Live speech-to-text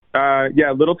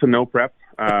Yeah, little to no prep,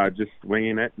 just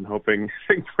winging it and hoping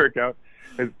things work out.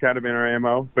 It's kind of been our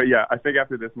MO. But yeah, I think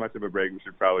after this much of a break, we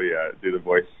should probably do the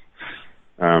voice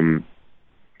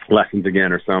lessons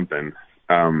again or something.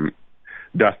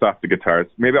 Dust off the guitars.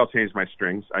 Maybe I'll change my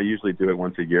strings. I usually do it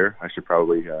once a year. I should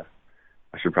probably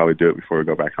do it before we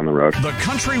go back on the road. The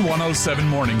Country 107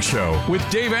 Morning Show with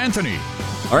Dave Anthony.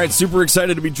 All right, super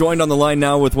excited to be joined on the line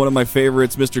now with one of my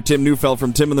favorites, Mr. Tim Neufeld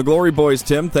from Tim and the Glory Boys.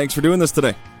 Tim, thanks for doing this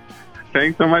today.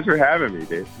 Thanks so much for having me,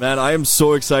 Dave. Man, I am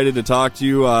so excited to talk to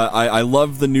you. I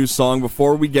love the new song.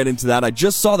 Before we get into that, I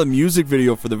just saw the music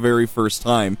video for the very first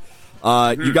time.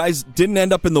 You guys didn't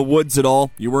end up in the woods at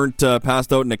all. You weren't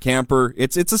passed out in a camper.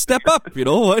 It's a step up, you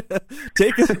know.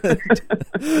 Take us.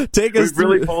 We've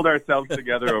really pulled ourselves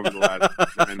together over the last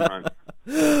 9 months.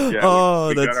 Yeah,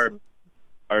 we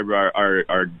got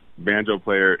our banjo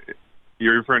player.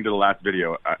 You're referring to the last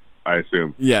video, I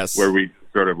assume. Yes. Where we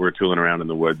sort of were tooling around in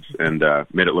the woods and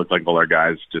made it look like all our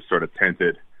guys just sort of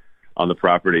tented on the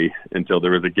property until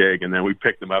there was a gig, and then we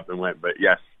picked them up and went. But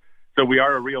yes, so we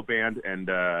are a real band, and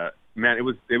man, it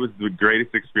was the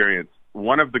greatest experience.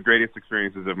 One of the greatest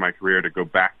experiences of my career to go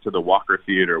back to the Walker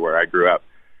Theater where I grew up,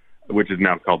 which is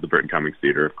now called the Burton Cummings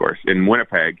Theater, of course, in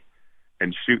Winnipeg,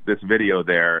 and shoot this video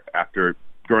there after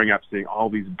growing up seeing all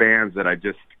these bands that I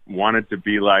just wanted to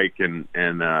be like and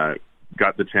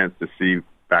got the chance to see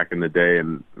back in the day,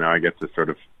 and now I get to sort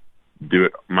of do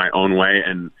it my own way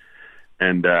and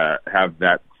have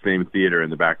that same theater in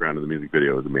the background of the music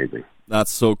video. Is amazing.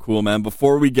 That's so cool, man.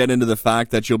 Before we get into the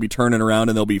fact that you'll be turning around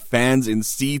and there'll be fans in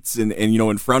seats and you know,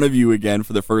 in front of you again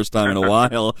for the first time in a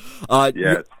while.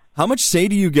 Yes. How much say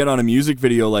do you get on a music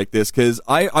video like this? Because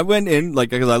I went in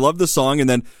because I love the song, and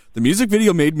then the music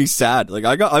video made me sad.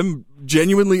 I'm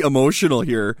genuinely emotional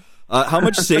here. How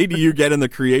much say do you get in the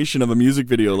creation of a music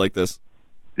video like this?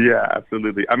 Yeah,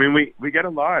 absolutely. I mean, we get a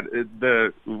lot.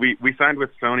 We signed with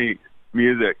Sony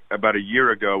Music about a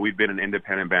year ago. We've been an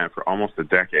independent band for almost a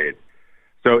decade.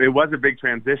 So it was a big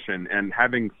transition, and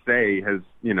having say has,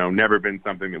 never been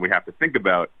something that we have to think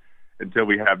about until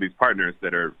we have these partners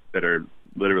that are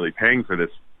literally paying for this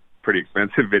pretty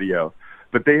expensive video.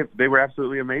 But they were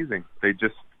absolutely amazing. They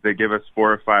give us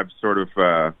 4 or 5 sort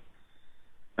of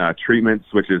treatments,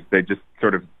 which is they just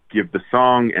sort of give the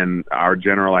song and our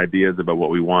general ideas about what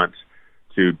we want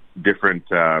to different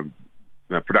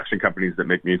production companies that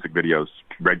make music videos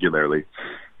regularly.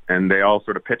 And they all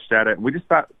sort of pitched at it. We just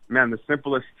thought, man, the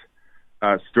simplest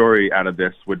story out of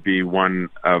this would be one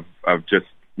of just,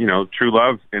 true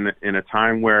love in a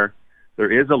time where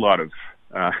there is a lot of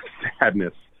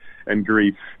sadness and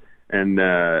grief and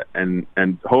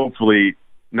hopefully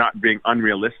not being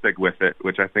unrealistic with it,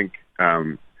 which I think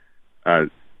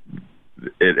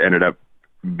it ended up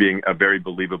being a very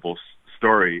believable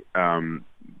story.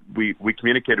 We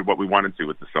communicated what we wanted to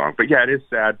with the song. But yeah, it is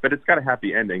sad, but it's got a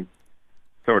happy ending.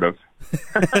 Sort of.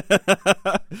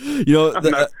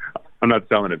 I'm not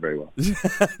selling it very well.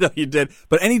 No, you did.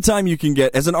 But anytime you can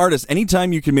get, as an artist,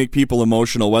 anytime you can make people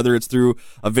emotional, whether it's through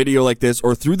a video like this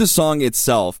or through the song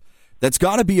itself, that's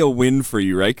got to be a win for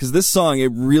you, right? Because this song,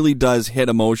 it really does hit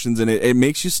emotions, and it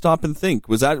makes you stop and think.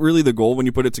 Was that really the goal when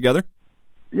you put it together?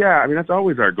 Yeah, I mean, that's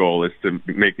always our goal, is to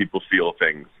make people feel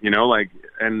things,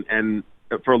 and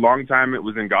for a long time it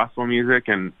was in gospel music,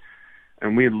 and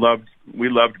we loved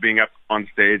being up on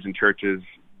stage in churches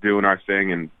doing our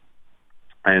thing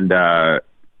and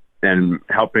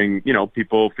helping,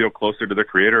 people feel closer to the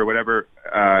Creator or whatever.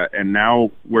 And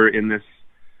now we're in this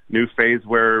new phase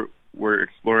where we're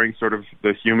exploring sort of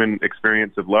the human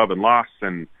experience of love and loss,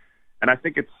 and I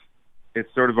think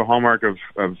it's sort of a hallmark of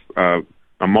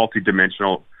a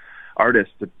multi-dimensional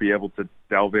artist to be able to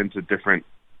delve into different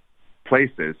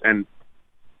places. And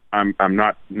I'm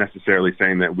not necessarily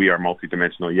saying that we are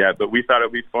multi-dimensional yet, but we thought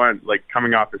it'd be fun, like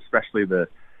coming off especially the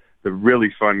really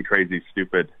fun, crazy,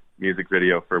 stupid music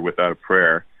video for Without a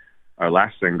Prayer, our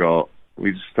last single.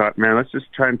 We just thought, man, let's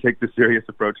just try and take the serious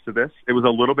approach to this. It was a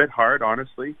little bit hard,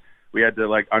 honestly. We had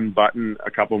to unbutton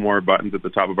a couple more buttons at the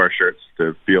top of our shirts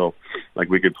to feel like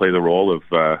we could play the role of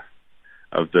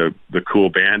the cool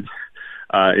band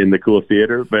in the cool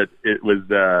theater. But it was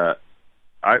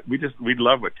we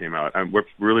love what came out. We're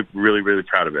really, really, really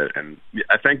proud of it. And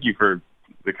I thank you for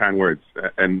the kind words.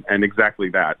 And exactly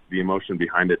that, the emotion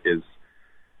behind it is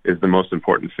the most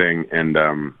important thing. And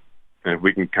if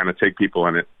we can kind of take people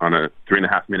on a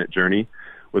 3.5-minute journey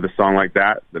with a song like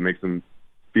that makes them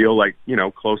feel like,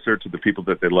 closer to the people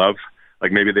that they love,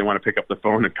 like maybe they want to pick up the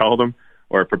phone and call them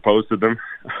or propose to them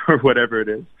or whatever it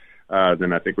is,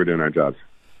 then I think we're doing our jobs.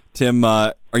 Tim,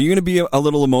 are you going to be a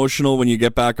little emotional when you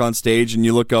get back on stage and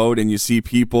you look out and you see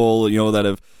people, that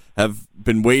have have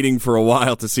been waiting for a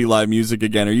while to see live music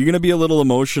again. Are you going to be a little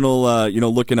emotional,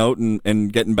 looking out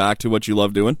and getting back to what you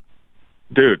love doing?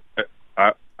 Dude,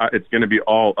 it's going to be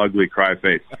all ugly cry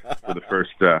face for the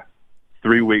first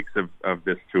 3 weeks of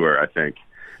this tour, I think.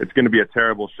 It's going to be a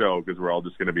terrible show because we're all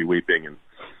just going to be weeping and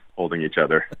holding each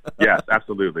other. Yes,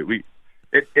 absolutely.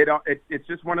 It's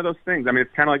just one of those things. I mean,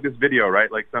 it's kind of like this video,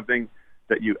 right? Like something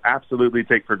that you absolutely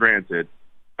take for granted,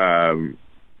 and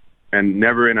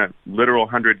never in a literal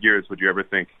 100 years would you ever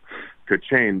think could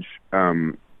change.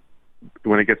 When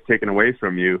it gets taken away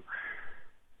from you,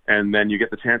 and then you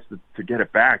get the chance to get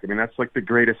it back. I mean, that's like the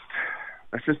greatest.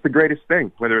 That's just the greatest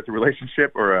thing. Whether it's a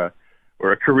relationship or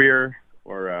a career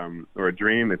or a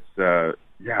dream, it's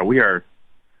we are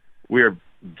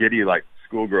giddy like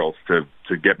schoolgirls to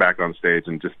get back on stage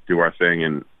and just do our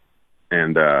thing,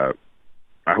 and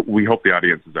we hope the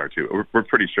audiences are too. We're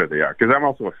pretty sure they are, because I'm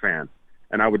also a fan,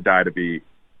 and I would die to be,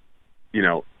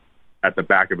 at the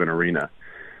back of an arena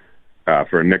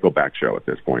for a Nickelback show at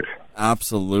this point.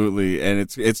 Absolutely, and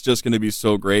it's just going to be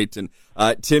so great. And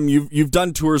Tim, you've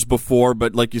done tours before,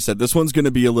 but like you said, this one's going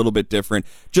to be a little bit different.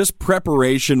 Just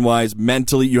preparation-wise,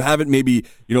 mentally, you haven't maybe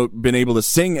been able to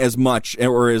sing as much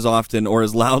or as often or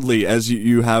as loudly as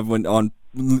you have when on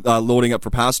loading up for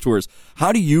past tours.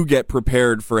 How do you get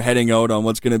prepared for heading out on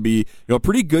what's going to be a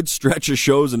pretty good stretch of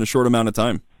shows in a short amount of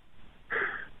time?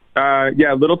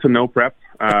 Little to no prep,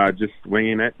 just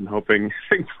winging it and hoping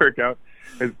things work out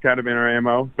has kind of been our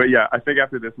MO. But yeah, I think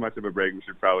after this much of a break, we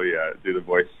should probably do the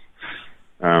voice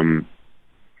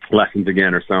lessons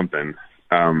again or something.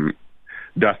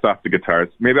 Dust off the guitars.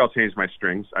 Maybe I'll change my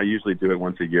strings. I usually do it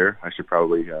once a year. I should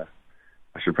probably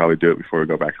do it before we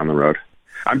go back on the road.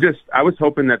 I was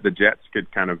hoping that the Jets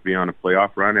could kind of be on a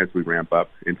playoff run as we ramp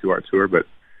up into our tour, but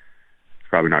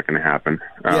probably not going to happen.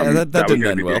 That didn't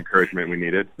end well. The encouragement we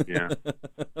needed. Yeah,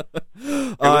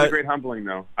 it was a great humbling,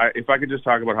 though. If I could just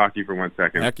talk about hockey for 1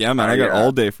 second. Heck yeah, man! I got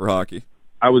all day for hockey.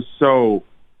 I was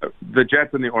the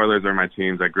Jets and the Oilers are my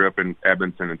teams. I grew up in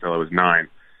Edmonton until I was 9.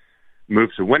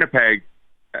 Moved to Winnipeg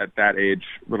at that age,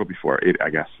 a little before 8, I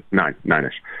guess,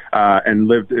 9-ish, and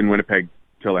lived in Winnipeg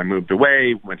till I moved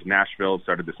away. Went to Nashville,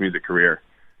 started this music career.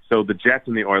 So the Jets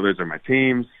and the Oilers are my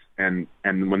teams. And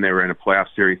when they were in a playoff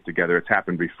series together, it's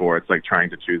happened before. It's like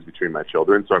trying to choose between my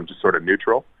children, so I'm just sort of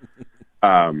neutral.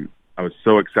 I was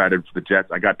so excited for the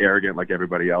Jets. I got arrogant like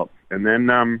everybody else. And then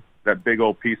that big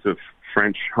old piece of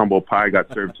French humble pie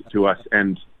got served to us,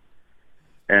 and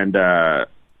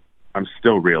I'm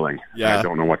still reeling. Yeah. I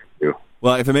don't know what to do.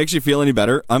 Well, if it makes you feel any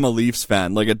better, I'm a Leafs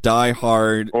fan, like a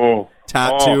die-hard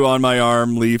tattoo on my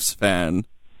arm Leafs fan.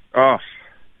 Oh,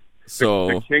 so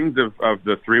the kings of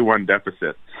the 3-1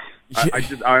 deficit.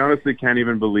 I honestly can't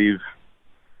even believe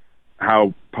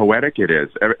how poetic it is.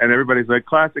 And everybody's like,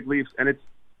 classic Leafs. And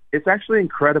it's actually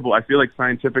incredible. I feel like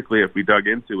scientifically, if we dug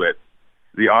into it,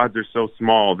 the odds are so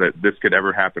small that this could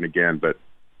ever happen again. But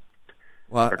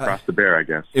across the bear, I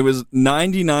guess. It was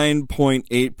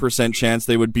 99.8% chance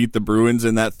they would beat the Bruins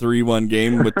in that 3-1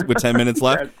 game with 10 minutes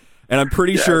left. And I'm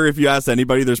pretty sure if you ask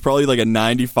anybody, there's probably like a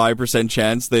 95%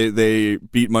 chance they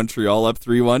beat Montreal up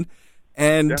 3-1.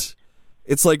 And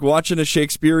it's like watching a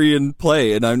Shakespearean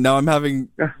play, and I'm having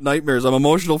nightmares. I'm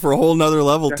emotional for a whole nother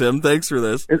level, Tim. Thanks for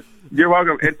this. You're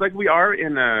welcome. It's like we are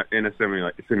in a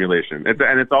simulation.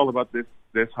 And it's all about this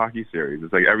hockey series.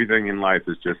 It's like everything in life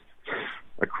is just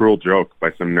a cruel joke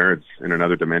by some nerds in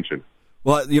another dimension.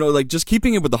 Well, like just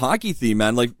keeping it with the hockey theme,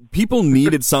 man, like people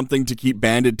needed something to keep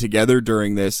banded together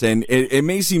during this. And it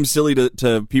may seem silly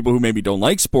to people who maybe don't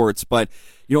like sports, but,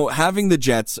 having the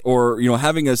Jets or,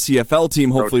 having a CFL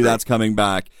team, hopefully that's coming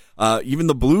back, even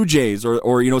the Blue Jays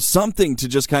or something to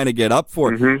just kind of get up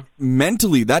for. Mm-hmm.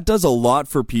 Mentally, that does a lot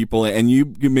for people. And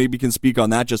you maybe can speak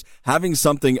on that, just having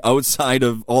something outside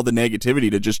of all the negativity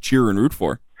to just cheer and root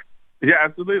for. Yeah,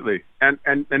 absolutely. And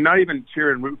not even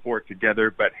cheer and root for it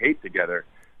together, but hate together.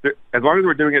 As long as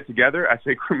we're doing it together, I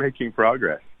think we're making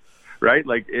progress, right?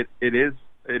 Like it is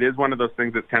one of those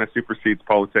things that kind of supersedes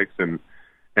politics and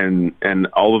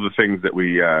all of the things that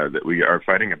we are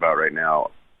fighting about right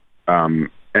now.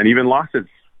 And even losses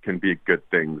can be good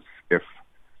things if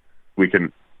we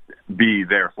can be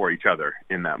there for each other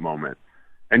in that moment.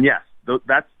 And yes,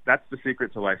 that's the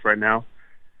secret to life right now.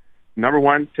 Number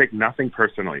one, take nothing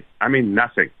personally. I mean,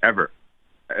 nothing, ever.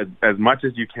 As much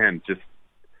as you can, just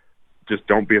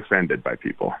don't be offended by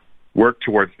people. Work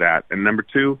towards that. And number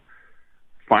two,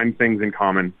 find things in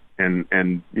common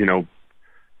and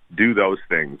do those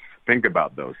things. Think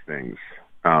about those things.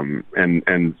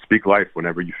 And speak life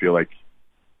whenever you feel like,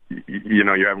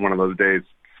 you're having one of those days.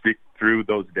 Speak through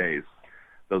those days,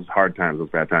 those hard times, those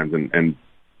bad times, and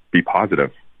be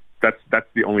positive. that's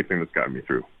the only thing that's gotten me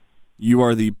through. You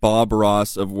are the Bob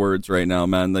Ross of words right now,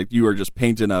 man. Like, you are just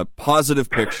painting a positive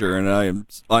picture, and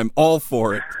I'm all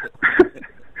for it.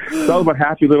 It's all about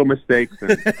happy little mistakes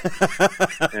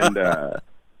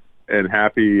and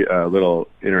happy little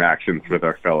interactions with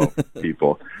our fellow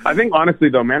people. I think, honestly,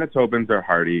 though, Manitobans are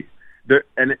hardy.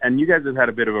 And you guys have had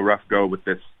a bit of a rough go with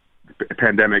this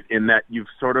pandemic in that you've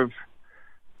sort of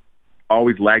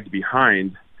always lagged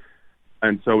behind.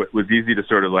 And so it was easy to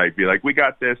sort of like be like, we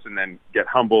got this, and then get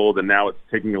humbled. And now it's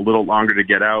taking a little longer to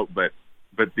get out. But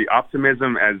the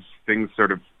optimism as things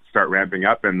sort of start ramping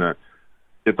up and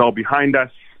it's all behind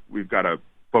us, we've got to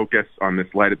focus on this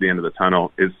light at the end of the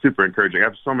tunnel, is super encouraging. I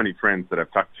have so many friends that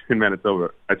I've talked to in Manitoba.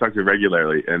 I talk to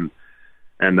regularly, and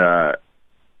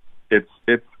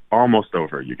it's almost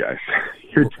over, you guys.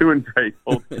 You're doing great.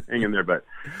 Hang in there, but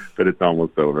it's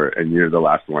almost over, and you're the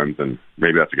last ones, and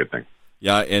maybe that's a good thing.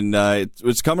 Yeah, and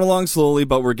it's coming along slowly,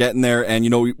 but we're getting there. And,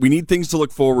 we need things to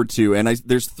look forward to. And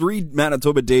there's 3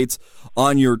 Manitoba dates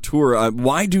on your tour.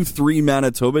 Why do 3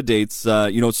 Manitoba dates,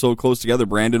 so close together,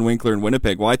 Brandon, Winkler, and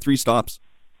Winnipeg? Why 3 stops?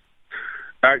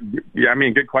 Yeah, I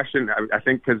mean, good question. I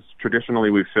think because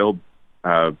traditionally we've filled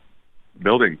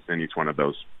buildings in each one of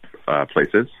those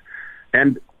places.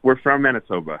 And we're from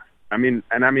Manitoba. I mean,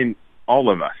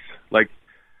 all of us. Like,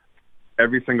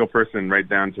 every single person, right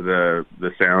down to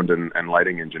the sound and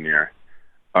lighting engineer,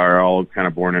 are all kind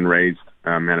of born and raised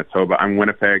Manitoba. I'm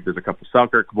Winnipeg. There's a couple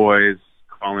Selkirk boys.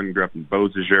 Colin grew up in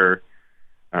Beausejour.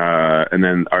 And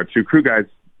then our 2 crew guys,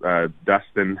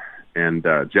 Dustin and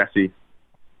Jesse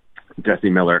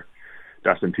Miller,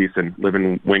 Dustin Thiessen, live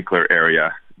in Winkler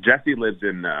area. Jesse lives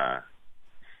in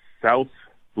South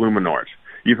Blumenort.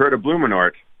 You've heard of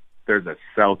Blumenort. There's a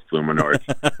South Blumenort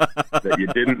that you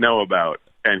didn't know about,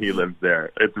 and he lives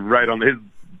there. It's right on his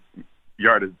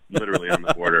yard is literally on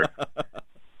the border.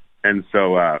 And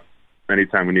so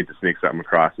anytime we need to sneak something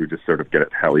across, we just sort of get it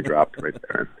heli dropped right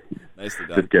there. Nicely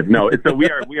done. Just kidding. No, so we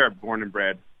are born and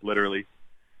bred, literally,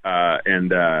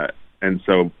 and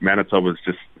so Manitoba is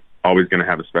just always going to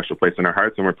have a special place in our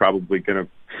hearts, and we're probably going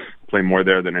to play more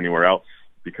there than anywhere else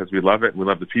because we love it. We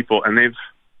love the people, and they've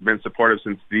been supportive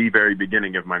since the very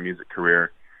beginning of my music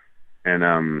career,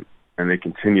 and they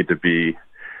continue to be,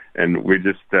 and we're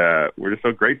just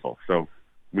so grateful. So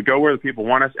we go where the people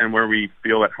want us and where we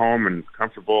feel at home and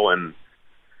comfortable, and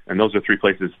those are 3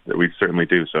 places that we certainly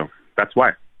do. So that's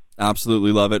why.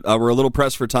 Absolutely love it. We're a little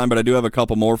pressed for time, but I do have a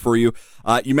couple more for you.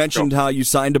 You mentioned how you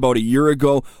signed about a year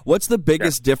ago. What's the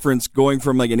biggest difference going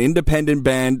from like an independent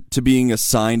band to being a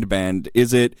signed band?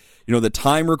 Is it, the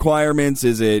time requirements?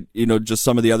 Is it, just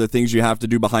some of the other things you have to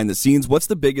do behind the scenes? What's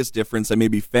the biggest difference that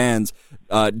maybe fans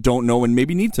don't know and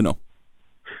maybe need to know?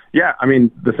 Yeah, I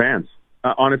mean, the fans.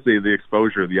 Honestly, the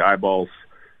exposure, the eyeballs,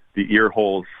 the ear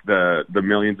holes, the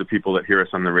millions of people that hear us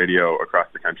on the radio across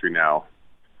the country now.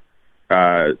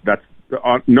 That's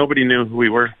nobody knew who we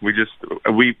were. We just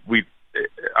we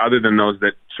other than those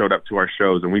that showed up to our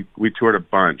shows, and we toured a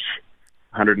bunch,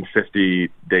 150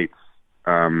 dates,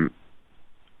 kind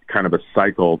of a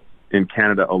cycle in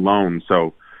Canada alone.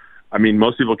 So, I mean,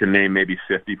 most people can name maybe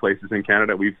 50 places in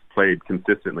Canada. We've played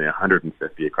consistently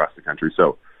 150 across the country.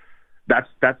 So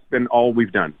that's been all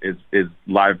we've done is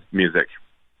live music.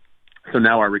 So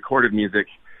now our recorded music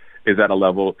is at a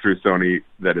level through Sony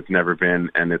that it's never been,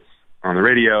 and it's on the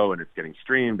radio, and it's getting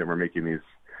streamed, and we're making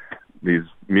these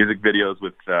music videos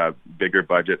with bigger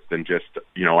budgets than just,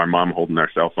 our mom holding our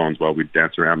cell phones while we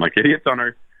dance around like idiots on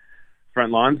our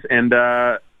front lawns. And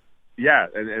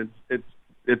and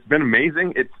it's been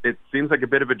amazing. It seems like a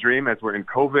bit of a dream as we're in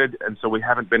COVID, and so we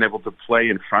haven't been able to play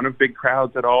in front of big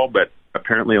crowds at all, but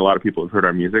apparently a lot of people have heard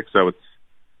our music, so it's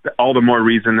all the more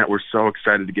reason that we're so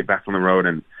excited to get back on the road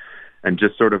and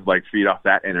just sort of like feed off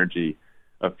that energy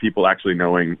of people actually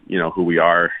knowing, who we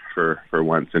are for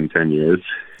once in 10 years.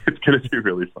 It's going to be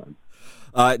really fun.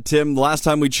 Tim, last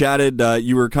time we chatted,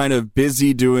 you were kind of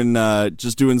busy doing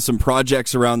some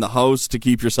projects around the house to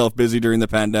keep yourself busy during the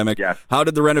pandemic. Yes. How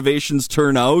did the renovations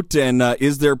turn out? And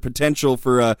is there potential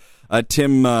for a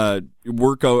Tim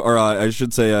workout, or I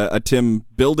should say a Tim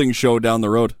building show down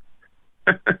the road?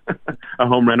 A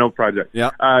home reno project.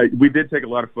 Yeah. We did take a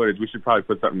lot of footage. We should probably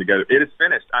put something together. It is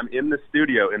finished. I'm in the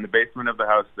studio in the basement of the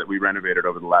house that we renovated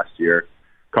over the last year.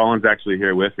 Colin's actually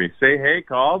here with me. Say hey,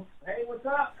 Col. Hey, what's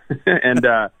up?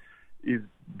 And he's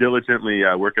diligently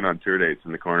working on tour dates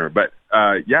in the corner. But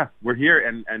we're here,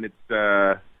 and it's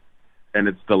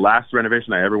the last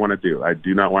renovation I ever want to do. I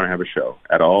do not want to have a show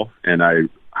at all, and I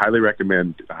highly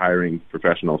recommend hiring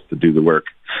professionals to do the work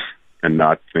and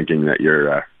not thinking that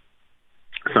you're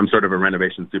some sort of a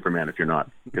renovation Superman if you're not,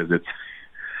 because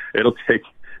it'll take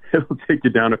it'll take you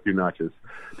down a few notches,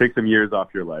 take some years off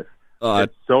your life.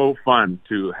 It's so fun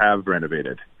to have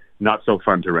renovated, not so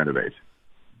fun to renovate.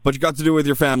 But you got to do it with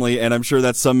your family, and I'm sure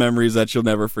that's some memories that you'll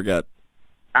never forget.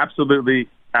 Absolutely,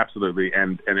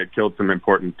 and it killed some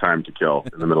important time to kill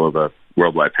in the middle of a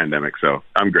worldwide pandemic. So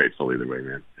I'm grateful either way,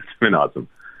 man. It's been awesome.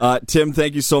 Tim,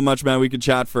 thank you so much, man. We could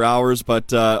chat for hours,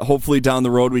 but hopefully down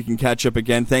the road we can catch up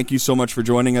again. Thank you so much for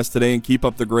joining us today, and keep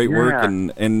up the great work.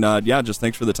 And just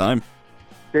thanks for the time.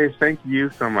 Dave, thank you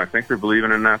so much. Thanks for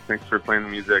believing in us. Thanks for playing the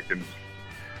music and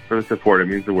for the support. It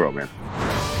means the world, man.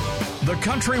 The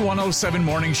Country 107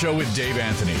 Morning Show with Dave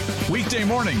Anthony. Weekday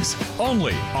mornings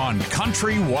only on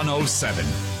Country 107.